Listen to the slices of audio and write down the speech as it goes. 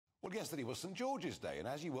Well, yesterday was St George's Day, and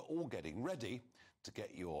as you were all getting ready to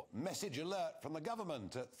get your message alert from the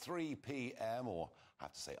government at 3 p.m, or I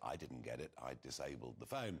have to say I didn't get it, I disabled the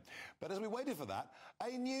phone. But as we waited for that,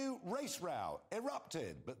 a new race row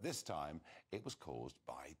erupted, but this time it was caused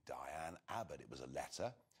by Diane Abbott. It was a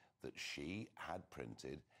letter that she had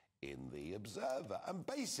printed in the Observer, and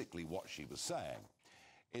basically what she was saying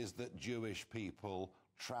is that Jewish people,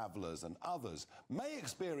 travellers and others may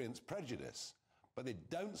experience prejudice, but they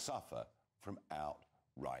don't suffer from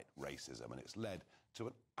outright racism. And it's led to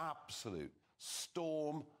an absolute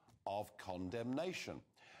storm of condemnation.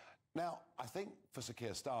 Now, I think for Sir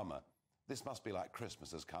Keir Starmer, this must be like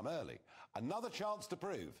Christmas has come early. Another chance to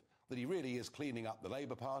prove that he really is cleaning up the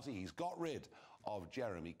Labour Party. He's got rid of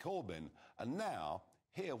Jeremy Corbyn. And now,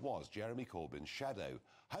 here was Jeremy Corbyn's shadow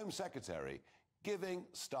Home Secretary giving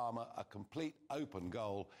Starmer a complete open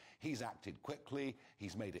goal. He's acted quickly.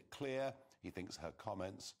 He's made it clear he thinks her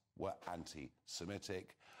comments were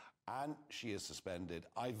anti-Semitic, and she is suspended.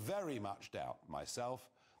 I very much doubt myself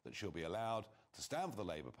that she'll be allowed to stand for the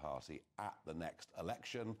Labour Party at the next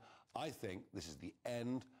election. I think this is the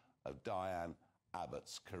end of Diane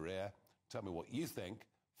Abbott's career. Tell me what you think.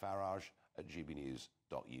 Farage at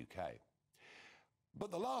gbnews.uk.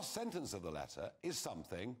 But the last sentence of the letter is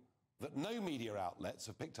something that no media outlets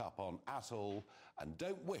have picked up on at all and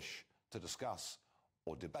don't wish to discuss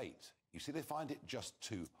or debate. You see, they find it just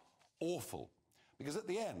too awful. Because at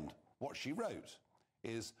the end, what she wrote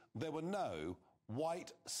is there were no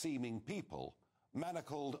white-seeming people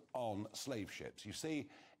manacled on slave ships. You see,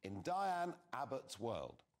 in Diane Abbott's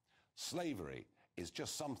world, slavery is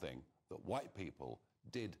just something that white people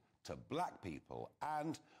did to black people,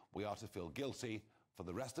 and we are to feel guilty for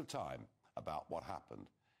the rest of time about what happened.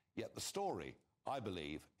 Yet the story, I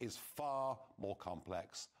believe, is far more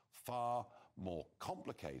complex, far more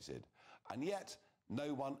complicated, and yet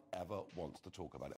no one ever wants to talk about it.